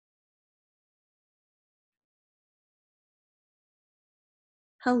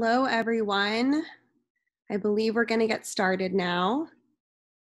Hello, everyone. I believe we're going to get started now.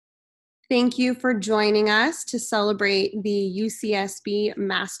 Thank you for joining us to celebrate the UCSB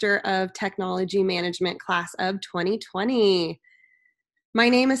Master of Technology Management class of 2020. My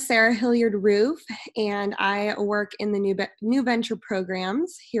name is Sarah Hilliard-Roof, and I work in the New Venture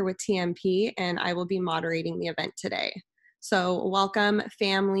programs here with TMP, and I will be moderating the event today. So welcome,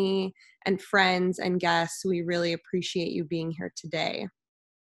 family and friends and guests. We really appreciate you being here today.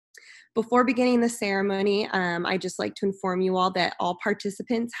 Before beginning the ceremony, I'd just like to inform you all that all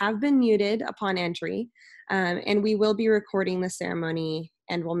participants have been muted upon entry, and we will be recording the ceremony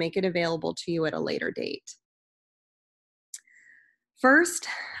and we'll make it available to you at a later date. First,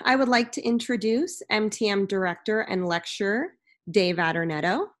 I would like to introduce MTM Director and Lecturer, Dave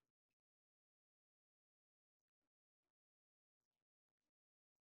Adornetto.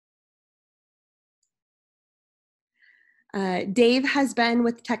 Dave has been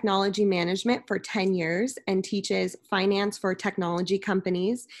with technology management for 10 years and teaches finance for technology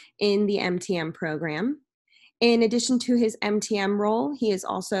companies in the MTM program. In addition to his MTM role, he is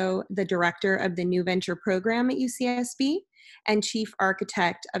also the director of the New Venture program at UCSB and chief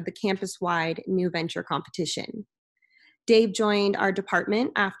architect of the campus-wide New Venture competition. Dave joined our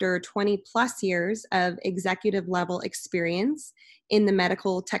department after 20 plus years of executive level experience in the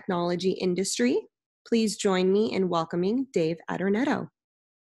medical technology industry. Please join me in welcoming Dave Adornetto.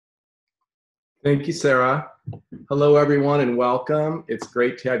 Thank you, Sarah. Hello, everyone, and welcome. It's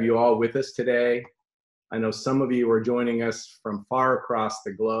great to have you all with us today. I know some of you are joining us from far across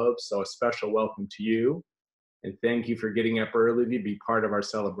the globe, so a special welcome to you. And thank you for getting up early to be part of our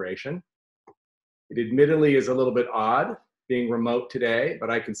celebration. It admittedly is a little bit odd being remote today,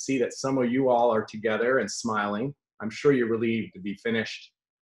 but I can see that some of you all are together and smiling. I'm sure you're relieved to be finished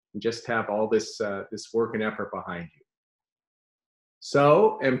and just have all this work and effort behind you.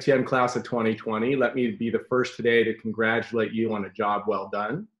 So, MTM Class of 2020, let me be the first today to congratulate you on a job well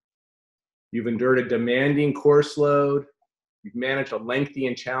done. You've endured a demanding course load, you've managed a lengthy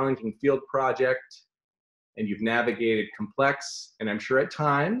and challenging field project, and you've navigated complex, and I'm sure at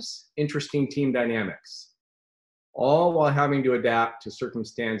times, interesting team dynamics, all while having to adapt to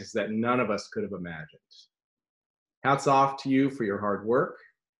circumstances that none of us could have imagined. Hats off to you for your hard work,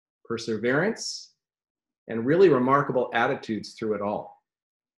 perseverance, and really remarkable attitudes through it all.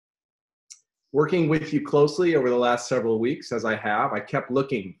 Working with you closely over the last several weeks, as I have, I kept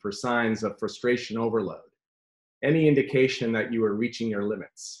looking for signs of frustration overload, any indication that you were reaching your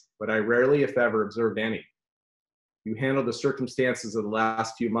limits, but I rarely, if ever, observed any. You handled the circumstances of the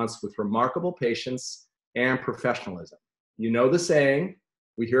last few months with remarkable patience and professionalism. You know the saying,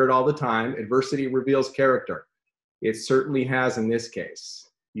 we hear it all the time, adversity reveals character. It certainly has in this case.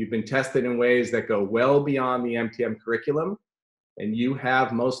 You've been tested in ways that go well beyond the MTM curriculum, and you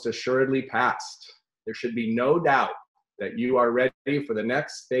have most assuredly passed. There should be no doubt that you are ready for the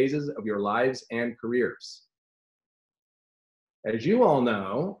next phases of your lives and careers. As you all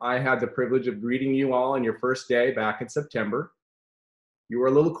know, I had the privilege of greeting you all on your first day back in September. You were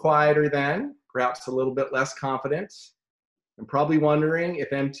a little quieter then, perhaps a little bit less confident, and probably wondering if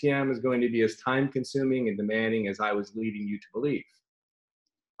MTM is going to be as time-consuming and demanding as I was leading you to believe.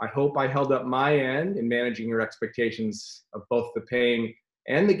 I hope I held up my end in managing your expectations of both the pain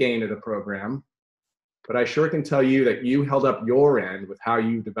and the gain of the program, but I sure can tell you that you held up your end with how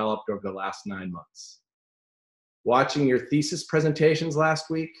you developed over the last 9 months. Watching your thesis presentations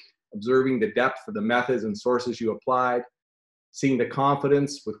last week, observing the depth of the methods and sources you applied, seeing the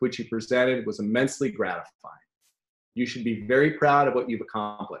confidence with which you presented was immensely gratifying. You should be very proud of what you've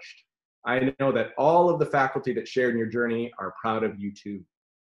accomplished. I know that all of the faculty that shared in your journey are proud of you too.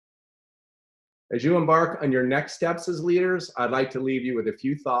 As you embark on your next steps as leaders, I'd like to leave you with a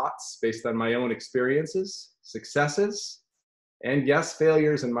few thoughts based on my own experiences, successes, and yes,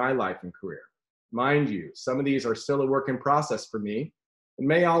 failures in my life and career. Mind you, some of these are still a work in process for me and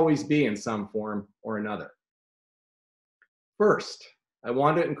may always be in some form or another. First, I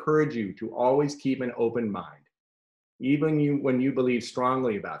want to encourage you to always keep an open mind, even when you believe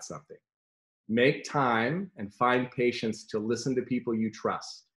strongly about something. Make time and find patience to listen to people you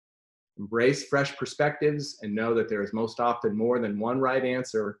trust. Embrace fresh perspectives and know that there is most often more than one right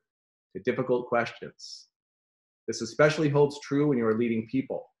answer to difficult questions. This especially holds true when you are leading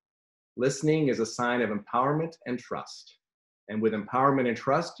people. Listening is a sign of empowerment and trust. And with empowerment and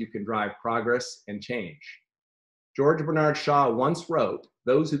trust, you can drive progress and change. George Bernard Shaw once wrote,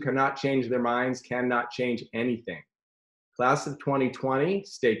 "Those who cannot change their minds cannot change anything." Class of 2020,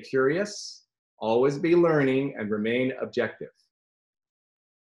 stay curious, always be learning, and remain objective.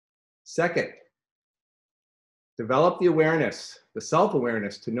 Second, develop the awareness the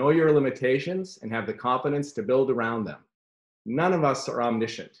self-awareness to know your limitations and have the confidence to build around them. None of us are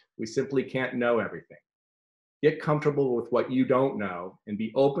omniscient. We simply can't know everything. Get comfortable with what you don't know and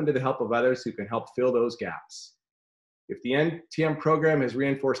be open to the help of others who can help fill those gaps. If the MTM program has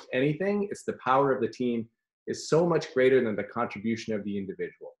reinforced anything, it's the power of the team is so much greater than the contribution of the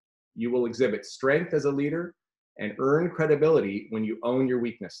individual. You will exhibit strength as a leader and earn credibility when you own your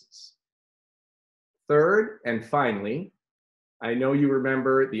weaknesses. Third, and finally, I know you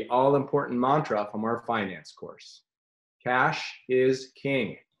remember the all-important mantra from our finance course. Cash is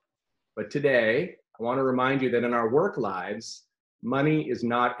king. But today, I want to remind you that in our work lives, money is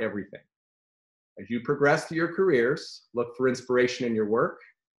not everything. As you progress through your careers, look for inspiration in your work,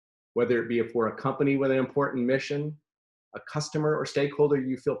 whether it be for a company with an important mission, a customer or stakeholder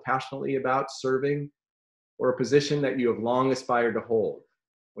you feel passionately about serving, or a position that you have long aspired to hold.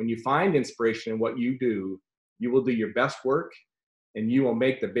 When you find inspiration in what you do, you will do your best work and you will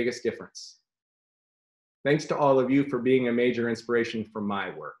make the biggest difference. Thanks to all of you for being a major inspiration for my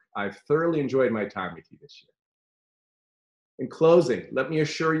work. I've thoroughly enjoyed my time with you this year. In closing, let me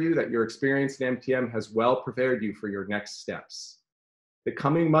assure you that your experience in MTM has well prepared you for your next steps. The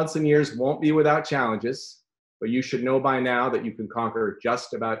coming months and years won't be without challenges, but you should know by now that you can conquer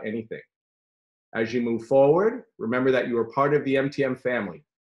just about anything. As you move forward, remember that you are part of the MTM family.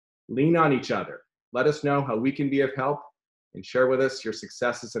 Lean on each other. Let us know how we can be of help and share with us your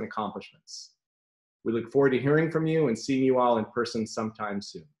successes and accomplishments. We look forward to hearing from you and seeing you all in person sometime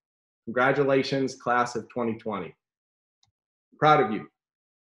soon. Congratulations, class of 2020. Proud of you.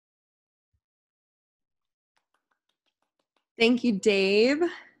 Thank you, Dave.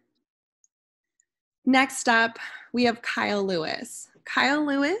 Next up, we have Kyle Lewis. Kyle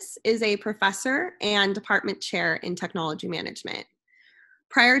Lewis is a professor and department chair in technology management.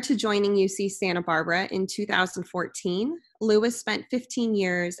 Prior to joining UC Santa Barbara in 2014, Lewis spent 15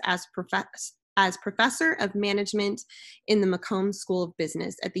 years as professor of management in the McCombs School of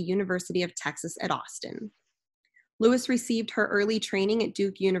Business at the University of Texas at Austin. Lewis received her early training at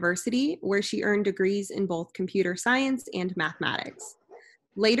Duke University, where she earned degrees in both computer science and mathematics.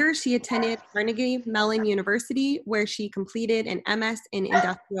 Later, she attended Carnegie Mellon University, where she completed an MS in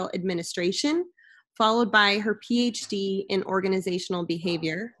Industrial Administration, followed by her PhD in Organizational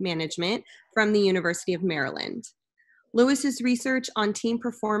Behavior Management from the University of Maryland. Lewis's research on team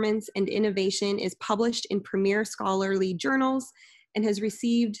performance and innovation is published in premier scholarly journals and has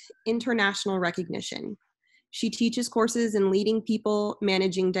received international recognition. She teaches courses in leading people,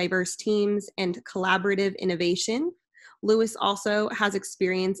 managing diverse teams, and collaborative innovation. Lewis also has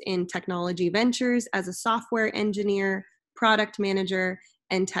experience in technology ventures as a software engineer, product manager,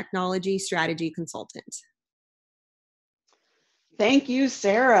 and technology strategy consultant. Thank you,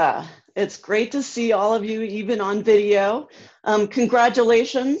 Sarah. It's great to see all of you, even on video.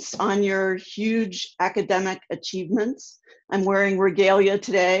 Congratulations on your huge academic achievements. I'm wearing regalia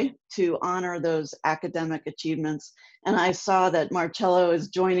today to honor those academic achievements. And I saw that Marcello is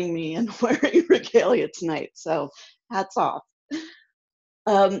joining me in wearing regalia tonight, so hats off.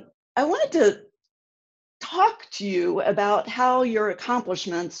 I wanted to talk to you about how your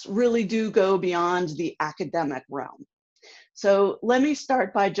accomplishments really do go beyond the academic realm. So let me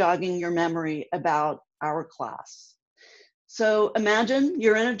start by jogging your memory about our class. So imagine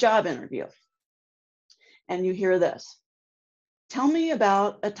you're in a job interview and you hear this. Tell me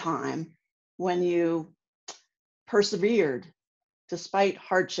about a time when you persevered despite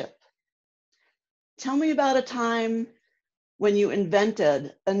hardship. Tell me about a time when you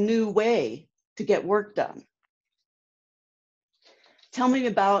invented a new way to get work done. Tell me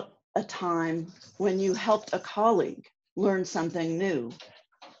about a time when you helped a colleague learn something new,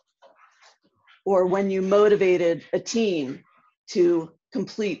 or when you motivated a team to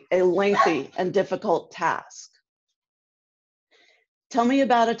complete a lengthy and difficult task. Tell me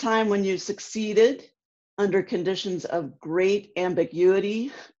about a time when you succeeded under conditions of great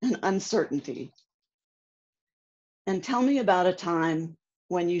ambiguity and uncertainty. And tell me about a time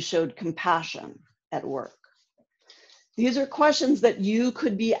when you showed compassion at work. These are questions that you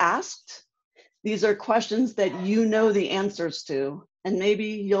could be asked. These are questions that you know the answers to, and maybe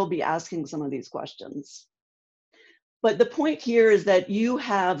you'll be asking some of these questions. But the point here is that you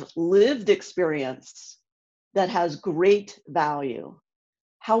have lived experience that has great value.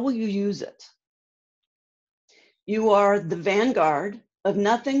 How will you use it? You are the vanguard of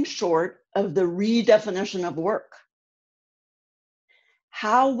nothing short of the redefinition of work.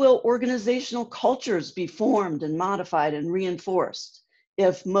 How will organizational cultures be formed and modified and reinforced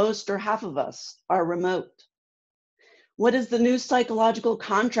if most or half of us are remote? What is the new psychological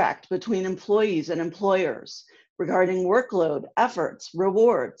contract between employees and employers regarding workload, efforts,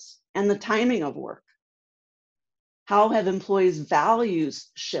 rewards, and the timing of work? How have employees'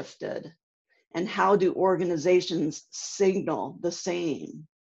 values shifted? And how do organizations signal the same?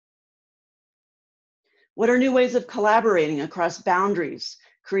 What are new ways of collaborating across boundaries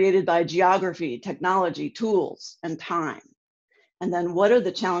created by geography, technology, tools, and time? And then what are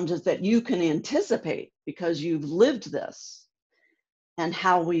the challenges that you can anticipate because you've lived this? And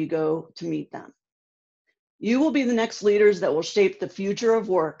how will you go to meet them? You will be the next leaders that will shape the future of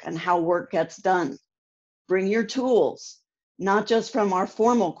work and how work gets done. Bring your tools, not just from our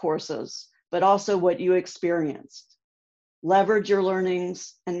formal courses, but also what you experienced. Leverage your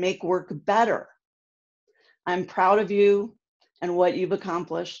learnings and make work better. I'm proud of you and what you've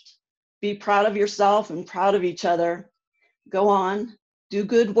accomplished. Be proud of yourself and proud of each other. Go on, do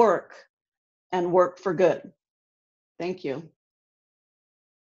good work, and work for good. Thank you.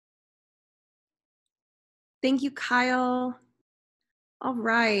 Thank you, Kyle. All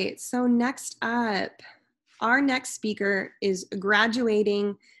right, so next up, our next speaker is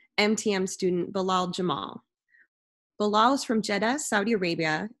graduating MTM student Bilal Jamal. Bilal is from Jeddah, Saudi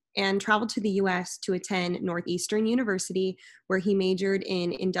Arabia, and traveled to the US to attend Northeastern University, where he majored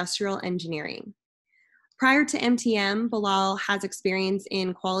in industrial engineering. Prior to MTM, Bilal has experience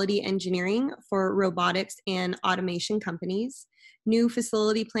in quality engineering for robotics and automation companies, new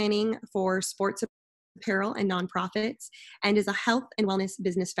facility planning for sports apparel and nonprofits, and is a health and wellness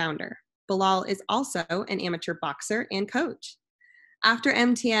business founder. Bilal is also an amateur boxer and coach. After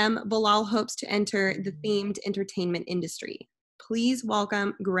MTM, Bilal hopes to enter the themed entertainment industry. Please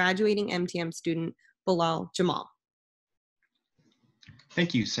welcome graduating MTM student Bilal Jamal.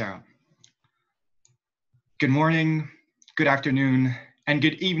 Thank you, Sarah. Good morning, good afternoon, and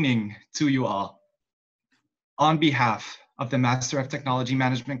good evening to you all. On behalf of the Master of Technology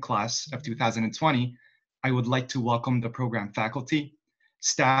Management class of 2020, I would like to welcome the program faculty,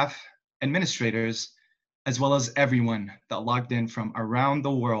 staff, administrators, as well as everyone that logged in from around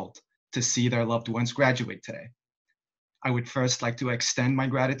the world to see their loved ones graduate today. I would first like to extend my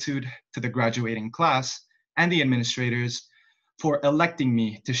gratitude to the graduating class and the administrators for electing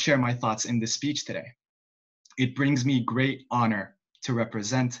me to share my thoughts in this speech today. It brings me great honor to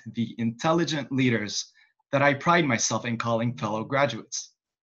represent the intelligent leaders that I pride myself in calling fellow graduates.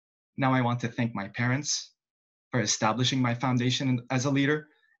 Now I want to thank my parents for establishing my foundation as a leader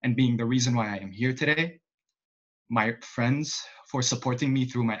and being the reason why I am here today, my friends for supporting me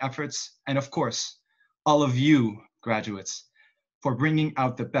through my efforts, and of course, all of you graduates for bringing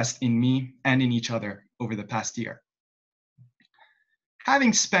out the best in me and in each other over the past year.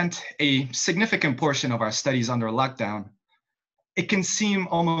 Having spent a significant portion of our studies under lockdown, it can seem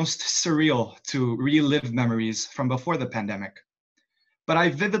almost surreal to relive memories from before the pandemic. But I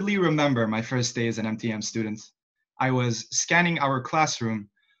vividly remember my first day as an MTM student. I was scanning our classroom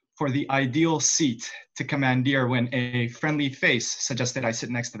for the ideal seat to commandeer when a friendly face suggested I sit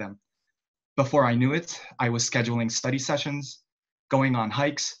next to them. Before I knew it, I was scheduling study sessions, going on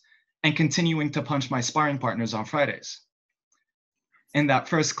hikes, and continuing to punch my sparring partners on Fridays. In that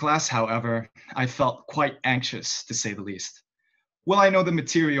first class, however, I felt quite anxious, to say the least. Will I know the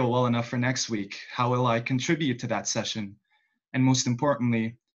material well enough for next week? How will I contribute to that session? And most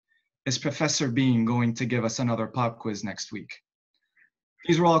importantly, is Professor Bean going to give us another pop quiz next week?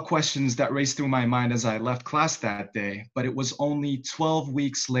 These were all questions that raced through my mind as I left class that day, but it was only 12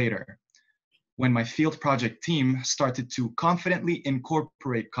 weeks later when my field project team started to confidently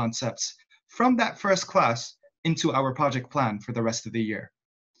incorporate concepts from that first class into our project plan for the rest of the year.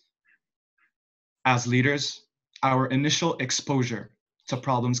 As leaders, our initial exposure to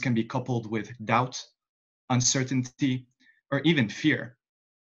problems can be coupled with doubt, uncertainty, or even fear.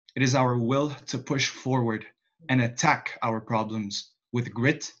 It is our will to push forward and attack our problems with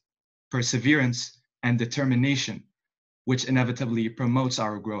grit, perseverance, and determination, which inevitably promotes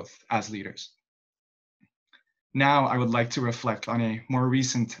our growth as leaders. Now I would like to reflect on a more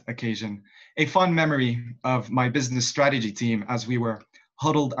recent occasion, a fond memory of my business strategy team as we were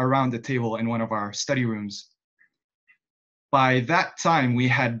huddled around the table in one of our study rooms. By that time, we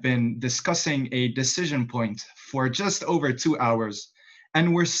had been discussing a decision point for just over 2 hours,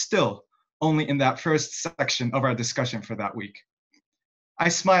 and we're still only in that first section of our discussion for that week. I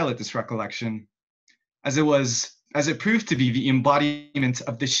smile at this recollection, as it proved to be the embodiment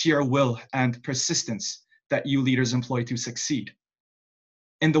of the sheer will and persistence that you leaders employ to succeed.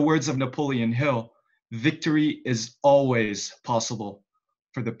 In the words of Napoleon Hill, victory is always possible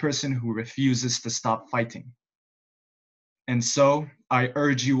for the person who refuses to stop fighting. And so I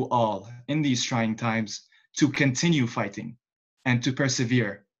urge you all in these trying times to continue fighting and to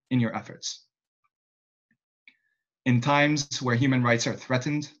persevere in your efforts. In times where human rights are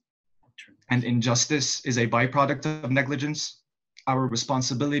threatened and injustice is a byproduct of negligence, our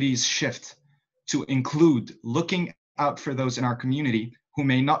responsibilities shift to include looking out for those in our community who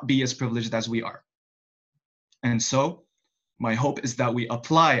may not be as privileged as we are. And so, my hope is that we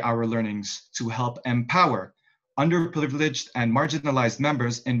apply our learnings to help empower underprivileged and marginalized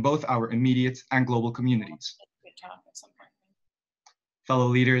members in both our immediate and global communities. Fellow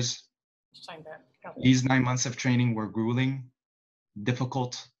leaders, these 9 months of training were grueling,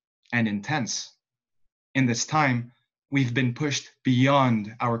 difficult, and intense. In this time, we've been pushed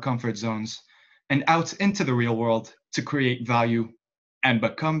beyond our comfort zones and out into the real world to create value and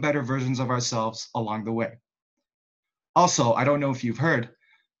become better versions of ourselves along the way. Also, I don't know if you've heard,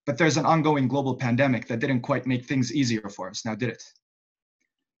 but there's an ongoing global pandemic that didn't quite make things easier for us, now did it?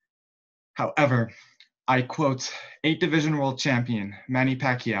 However, I quote 8-division world champion Manny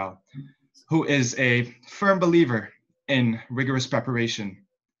Pacquiao, who is a firm believer in rigorous preparation.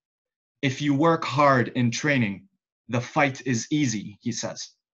 If you work hard in training, the fight is easy, he says.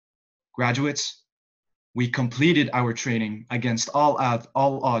 Graduates, we completed our training against all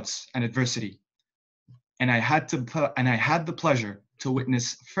odds and adversity. And I had the pleasure to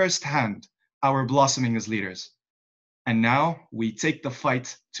witness firsthand our blossoming as leaders. And now we take the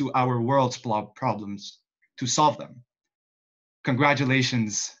fight to our world's problems to solve them.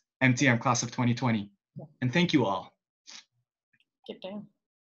 Congratulations, MTM Class of 2020. And thank you all. Get down.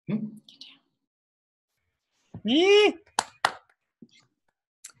 Thank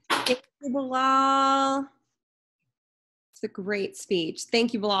you, Bilal. It's a great speech.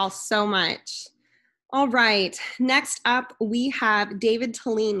 Thank you, Bilal, so much. All right, next up, we have David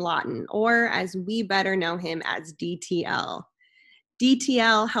Talene Lawton, or as we better know him as DTL.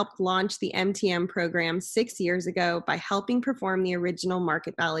 DTL helped launch the MTM program 6 years ago by helping perform the original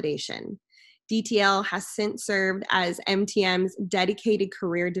market validation. DTL has since served as MTM's dedicated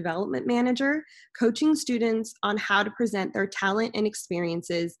career development manager, coaching students on how to present their talent and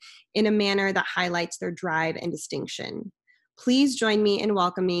experiences in a manner that highlights their drive and distinction. Please join me in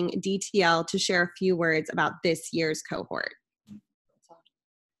welcoming DTL to share a few words about this year's cohort.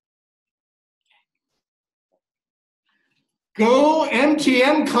 Go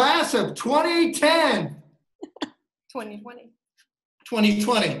MTM Class of 2010. 2020.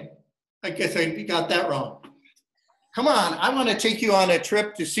 2020. I guess I got that wrong. Come on, I want to take you on a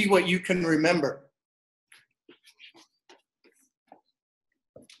trip to see what you can remember.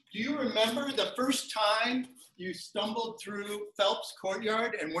 Do you remember the first time you stumbled through Phelps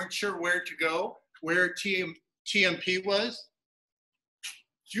Courtyard and weren't sure where to go, where TMP was?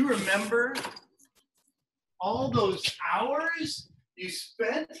 Do you remember all those hours you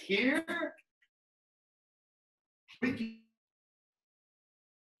spent here with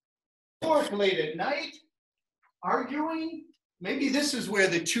work late at night, arguing? Maybe this is where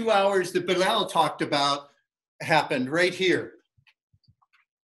the 2 hours that Bilal talked about happened, right here.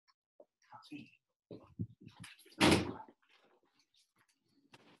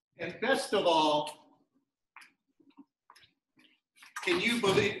 And best of all, can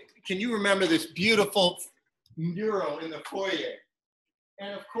you remember this beautiful mural in the foyer?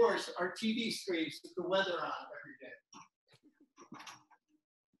 And of course, our TV screens with the weather on every day.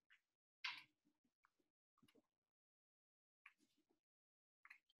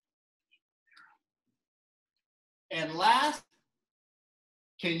 And last,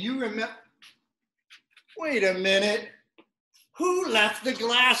 can you remember? Wait a minute. Who left the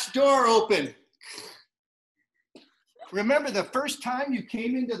glass door open? Remember the first time you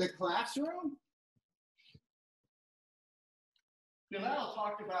came into the classroom? Bilal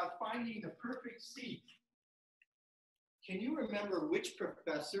talked about finding the perfect seat. Can you remember which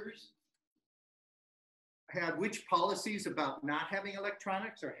professors had which policies about not having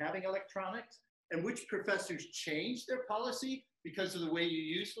electronics or having electronics, and which professors changed their policy because of the way you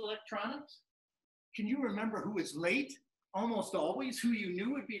used electronics? Can you remember who was late? Almost always who you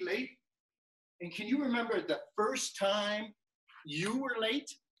knew would be late? And can you remember the first time you were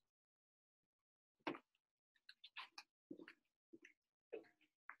late?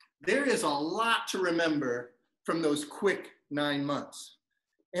 There is a lot to remember from those quick 9 months.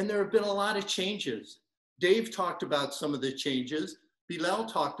 And there have been a lot of changes. Dave talked about some of the changes. Bilal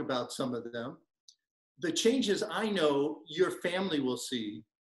talked about some of them. The changes I know your family will see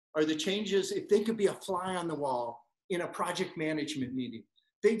are the changes, if they could be a fly on the wall in a project management meeting,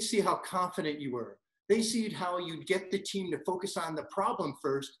 they'd see how confident you were. They see how you'd get the team to focus on the problem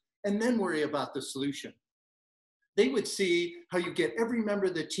first and then worry about the solution. They would see how you get every member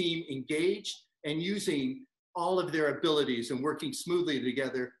of the team engaged and using all of their abilities and working smoothly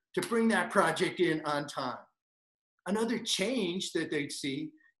together to bring that project in on time. Another change that they'd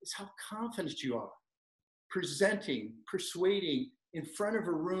see is how confident you are, presenting, persuading in front of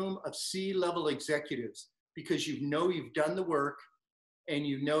a room of C-level executives, because you know you've done the work and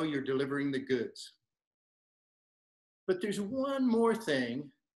you know you're delivering the goods. But there's one more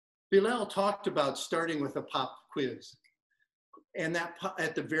thing. Bilal talked about starting with a pop quiz, and that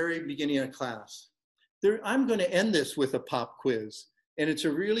at the very beginning of class. I'm going to end this with a pop quiz, and it's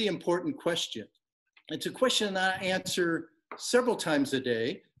a really important question. It's a question that I answer several times a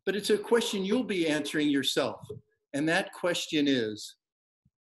day, but it's a question you'll be answering yourself. And that question is,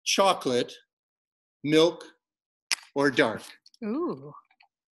 chocolate, milk, or dark? Ooh.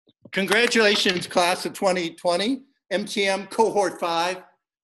 Congratulations, class of 2020, MTM Cohort 5.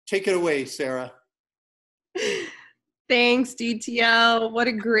 Take it away, Sarah. Thanks, DTL. What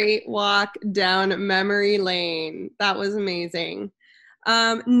a great walk down memory lane. That was amazing.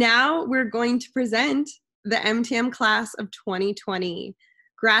 Now we're going to present the MTM Class of 2020.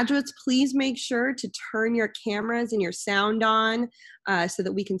 Graduates, please make sure to turn your cameras and your sound on so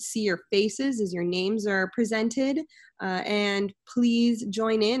that we can see your faces as your names are presented. And please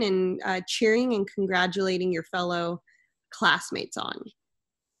join in cheering and congratulating your fellow classmates on.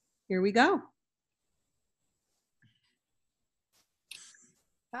 Here we go.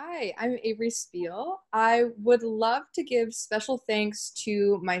 Hi, I'm Avery Spiel. I would love to give special thanks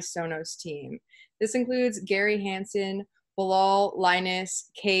to my Sonos team. This includes Gary Hansen, Bilal, Linus,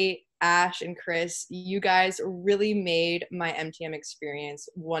 Kate, Ash, and Chris. You guys really made my MTM experience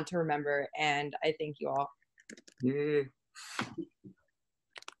one to remember, and I thank you all. Yeah.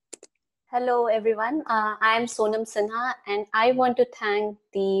 Hello, everyone. I am Sonam Sinha, and I want to thank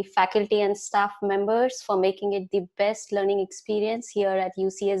the faculty and staff members for making it the best learning experience here at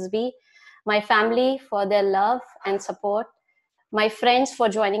UCSB, my family for their love and support, my friends for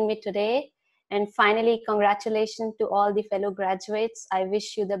joining me today, and finally, congratulations to all the fellow graduates. I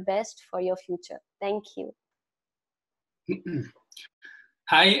wish you the best for your future. Thank you.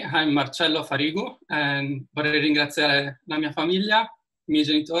 Hi, I'm Marcello Farigu, and vorrei ringraziare la mia famiglia, i miei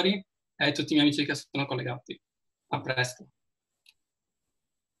genitori, e tutti i miei amici che sono collegati. A presto.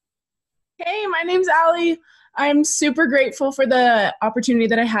 Hey, my name's Allie. I'm super grateful for the opportunity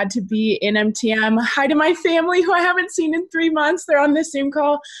that I had to be in MTM. Hi to my family who I haven't seen in 3 months. They're on this Zoom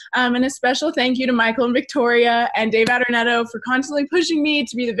call. And a special thank you to Michael and Victoria and Dave Adornetto for constantly pushing me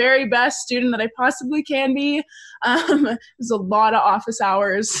to be the very best student that I possibly can be. There's a lot of office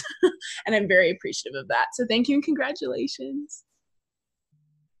hours, and I'm very appreciative of that. So thank you and congratulations.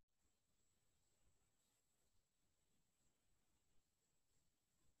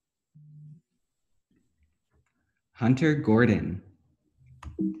 Hunter Gordon.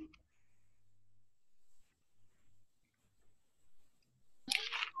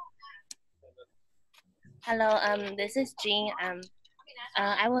 Hello, this is Jean.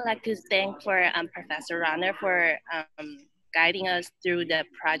 I would like to thank for Professor Runner for guiding us through the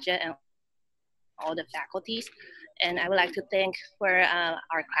project and all the faculties. And I would like to thank for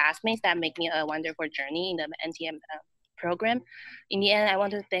our classmates that make me a wonderful journey in the NTM program. In the end, I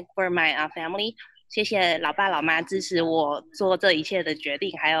want to thank for my family. 谢谢老爸老妈支持我做这一切的决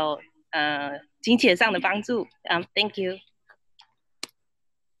定，还有金钱上的帮助。Thank you.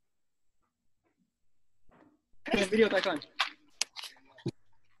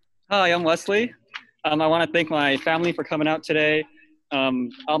 Hi, I'm Leslie. I want to thank my family for coming out today.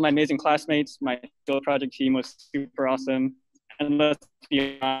 All my amazing classmates, my field project team was super awesome. And let's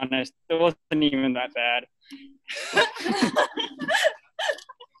be honest, it wasn't even that bad.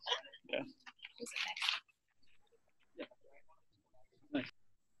 Yeah. Nice.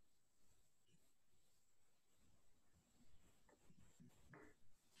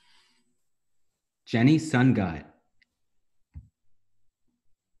 Jenny Sungut.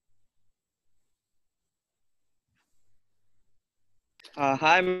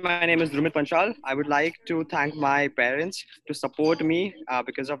 Hi, my name is Drumit Panchal. I would like to thank my parents to support me.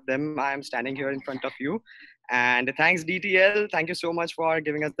 Because of them, I am standing here in front of you. And thanks, DTL. Thank you so much for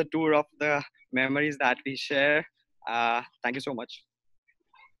giving us the tour of the memories that we share. Thank you so much.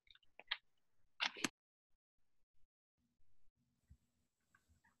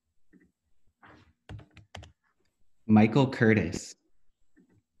 Michael Curtis.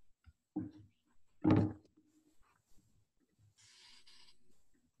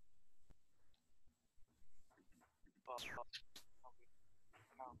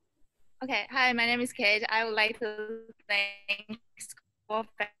 Okay, hi, my name is Kate. I would like to thank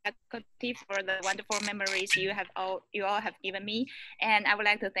faculty for the wonderful memories you all have given me. And I would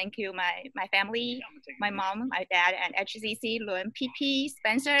like to thank you, my family, my mom, my dad, and HCC, Luan, PP,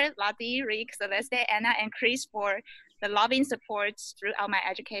 Spencer, Lottie, Rick, Celeste, Anna, and Chris for the loving support throughout my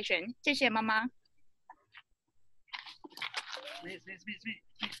education. 谢谢妈妈。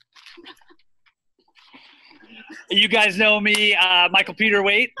You guys know me, Michael Peter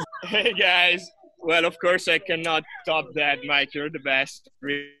Waite. Hey guys. Well, of course, I cannot top that, Mike. You're the best,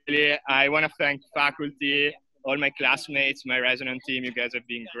 really. I want to thank faculty, all my classmates, my resonant team. You guys have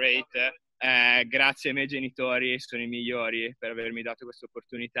been great. Grazie ai miei genitori, sono i migliori per avermi dato questa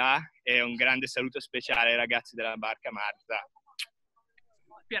opportunità. E un grande saluto speciale ai ragazzi della Barca Marta.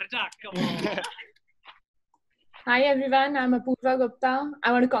 Pier Giacomo. Hi everyone, I'm Apurva Gupta.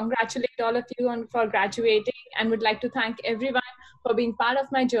 I want to congratulate all of you for graduating and would like to thank everyone for being part of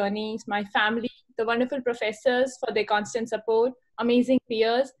my journey, my family, the wonderful professors for their constant support, amazing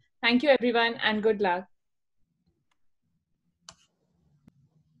peers. Thank you everyone and good luck.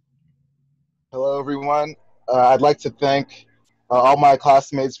 Hello everyone. I'd like to thank all my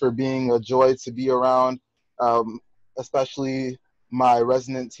classmates for being a joy to be around, especially my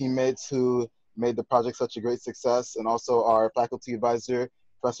resident teammates who made the project such a great success, and also our faculty advisor,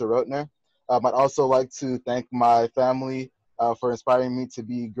 Professor Rotner. I'd also like to thank my family for inspiring me to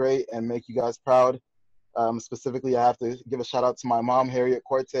be great and make you guys proud. Specifically, I have to give a shout out to my mom, Harriet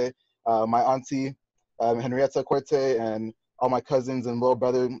Corte, my auntie, Henrietta Corte, and all my cousins and little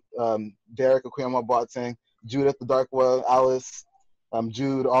brother, Derek Akuyama Boateng, Judith the Darkwa, Alice,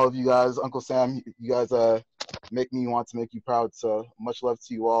 Jude, all of you guys, Uncle Sam, you guys make me want to make you proud. So much love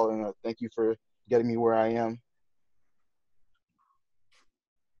to you all, and thank you for getting me where I am.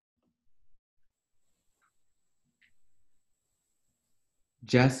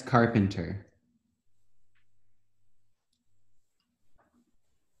 Jess Carpenter.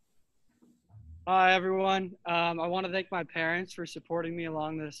 Hi, everyone. I want to thank my parents for supporting me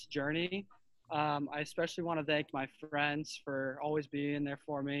along this journey. I especially want to thank my friends for always being there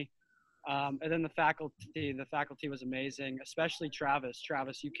for me. And then the faculty was amazing, especially Travis.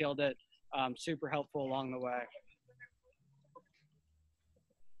 Travis, you killed it. Super helpful along the way.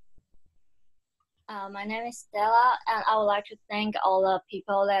 My name is Stella, and I would like to thank all the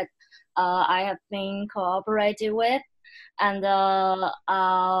people that I have been cooperated with. And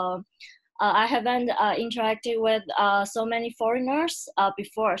I haven't interacted with so many foreigners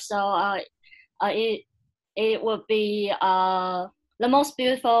before, so it would be the most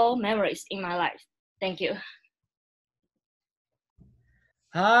beautiful memories in my life. Thank you.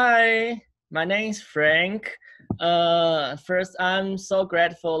 Hi, my name is Frank. First, I'm so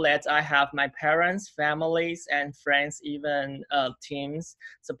grateful that I have my parents, families, and friends, even teams,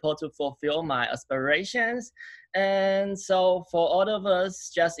 support to fulfill my aspirations. And so for all of us,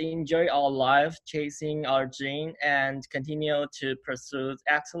 just enjoy our life, chasing our dream, and continue to pursue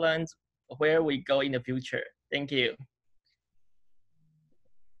excellence where we go in the future. Thank you.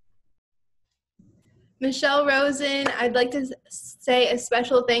 Michelle Rosen, I'd like to say a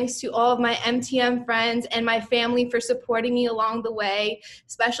special thanks to all of my MTM friends and my family for supporting me along the way.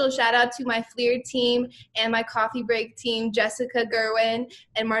 Special shout out to my FLIR team and my coffee break team, Jessica Gerwin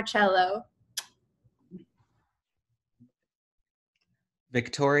and Marcello.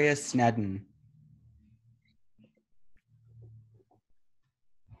 Victoria Snedden.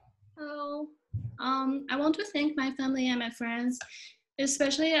 Hello. I want to thank my family and my friends.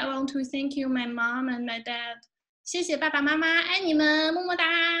 Especially, I want to thank you, my mom and my dad. 谢谢爸爸妈妈，爱你们，么么哒。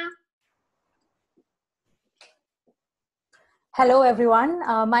Hello, everyone.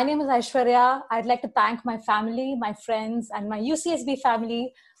 My name is Aishwarya. I'd like to thank my family, my friends, and my UCSB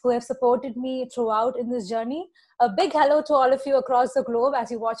family who have supported me throughout in this journey. A big hello to all of you across the globe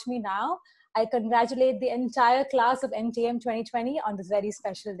as you watch me now. I congratulate the entire class of MTM 2020 on this very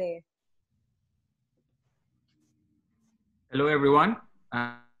special day. Hello everyone,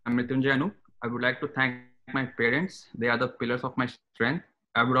 I'm Mrityunjay Anup. I would like to thank my parents. They are the pillars of my strength.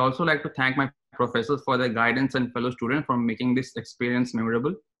 I would also like to thank my professors for their guidance and fellow students for making this experience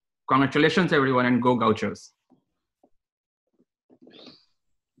memorable. Congratulations everyone, and go Gauchers.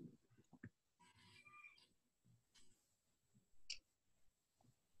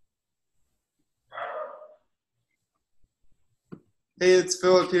 Hey, it's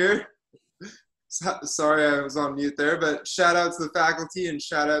Philip here. Sorry I was on mute there, but shout out to the faculty and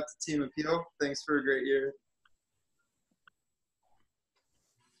shout out to Team Appeal. Thanks for a great year.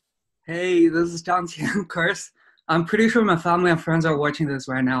 Hey, this is Zhang Qian Kurs. I'm pretty sure my family and friends are watching this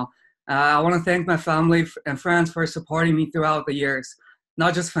right now. I want to thank my family and friends for supporting me throughout the years,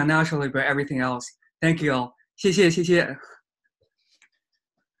 not just financially, but everything else. Thank you all. 谢谢，谢谢。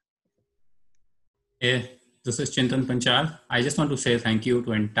Hey, this is Chintan Panchal. I just want to say thank you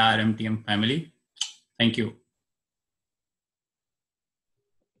to entire MTM family. Thank you.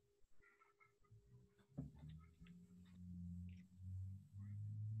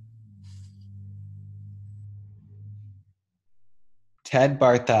 Ted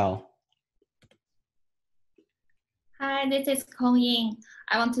Barthel. Hi, this is Kong Ying.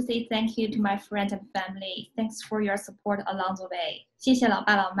 I want to say thank you to my friends and family. Thanks for your support along the way. 谢谢老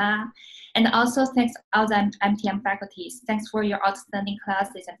爸老妈. And also thanks all the MTM faculties. Thanks for your outstanding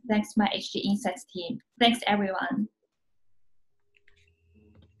classes and thanks my HG Insights team. Thanks everyone.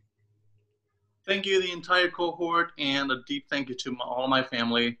 Thank you, the entire cohort, and a deep thank you to all my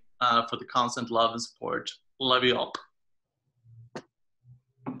family for the constant love and support. Love you all.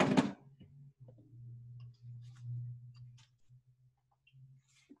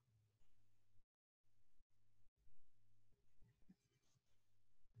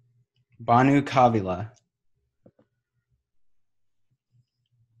 Banu Kavila.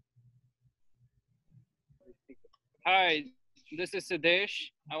 Hi, this is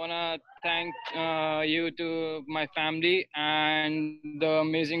Siddesh. I want to thank you to my family and the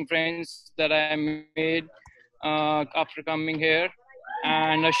amazing friends that I made after coming here.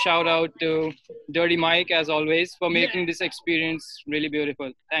 And a shout out to Dirty Mike, as always, for making this experience really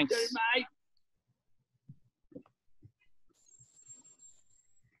beautiful. Thanks. Dirty Mike.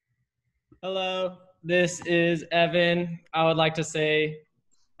 Hello, this is Evan. I would like to say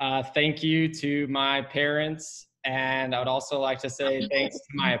thank you to my parents, and I would also like to say thanks to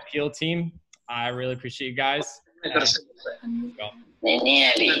my appeal team. I really appreciate you guys.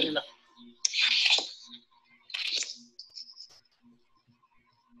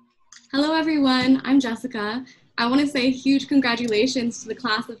 Hello, everyone. I'm Jessica. I want to say huge congratulations to the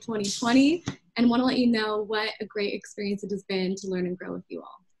class of 2020 and want to let you know what a great experience it has been to learn and grow with you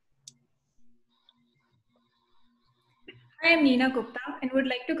all. I am Neena Gupta and would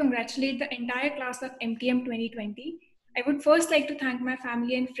like to congratulate the entire class of MTM 2020. I would first like to thank my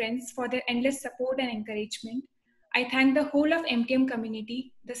family and friends for their endless support and encouragement. I thank the whole of MTM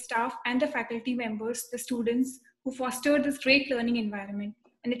community, the staff and the faculty members, the students who fostered this great learning environment.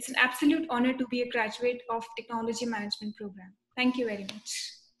 And it's an absolute honor to be a graduate of Technology Management program. Thank you very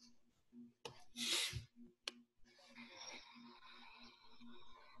much.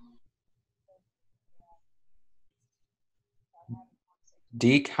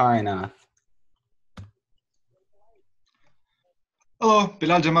 Deek Harinath. Hello,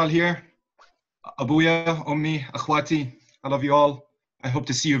 Bilal Jamal here. Abuya, Ommi, Akhwati, I love you all. I hope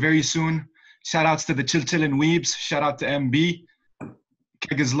to see you very soon. Shout outs to the Chiltil and Weebs. Shout out to MB.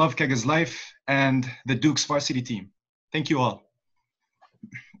 Keg is love, Keg is life, and the Duke's varsity team. Thank you all.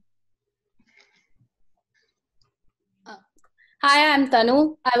 Hi, I'm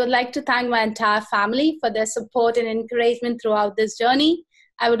Tanu. I would like to thank my entire family for their support and encouragement throughout this journey.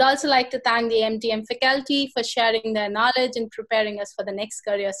 I would also like to thank the MTM faculty for sharing their knowledge and preparing us for the next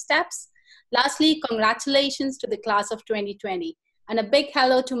career steps. Lastly, congratulations to the class of 2020. And a big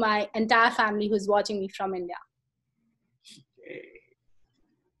hello to my entire family who's watching me from India.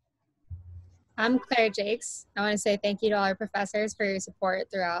 I'm Claire Jakes. I want to say thank you to all our professors for your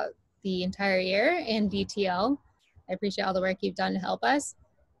support throughout the entire year and DTL. I appreciate all the work you've done to help us.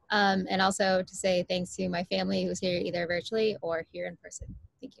 And also to say thanks to my family who's here either virtually or here in person.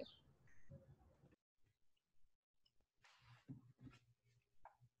 Thank you.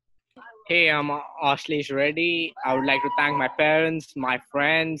 Hey, I'm Ashlesh Reddy. I would like to thank my parents, my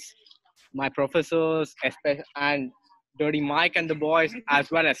friends, my professors, and Dirty Mike and the boys, as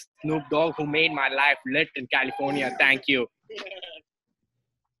well as Snoop Dogg, who made my life lit in California. Thank you.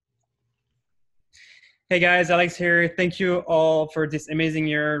 Hey guys, Alex here. Thank you all for this amazing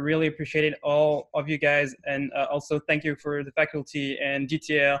year. Really appreciated all of you guys. And also thank you for the faculty and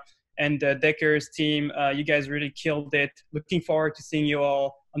DTL and Decker's team. You guys really killed it. Looking forward to seeing you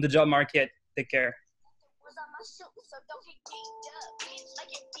all on the job market. Take care.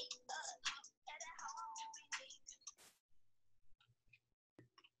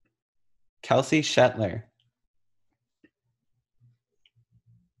 Kelsey Shetler.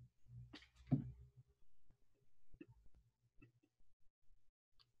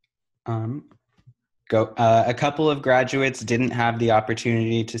 A couple of graduates didn't have the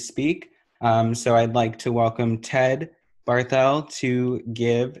opportunity to speak, so I'd like to welcome Ted Barthel to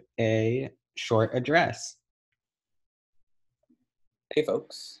give a short address. Hey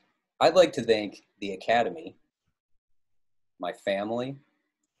folks, I'd like to thank the Academy, my family,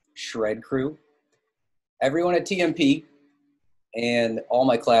 Shred Crew, everyone at TMP, and all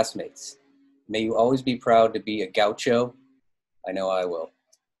my classmates. May you always be proud to be a gaucho. I know I will.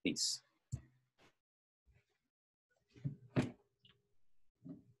 Peace.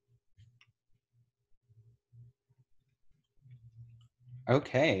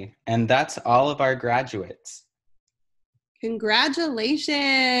 Okay, and that's all of our graduates.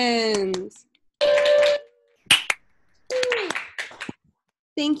 Congratulations.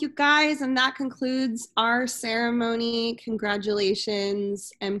 Thank you guys, and that concludes our ceremony.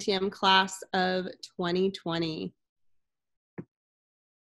 Congratulations, MTM class of 2020.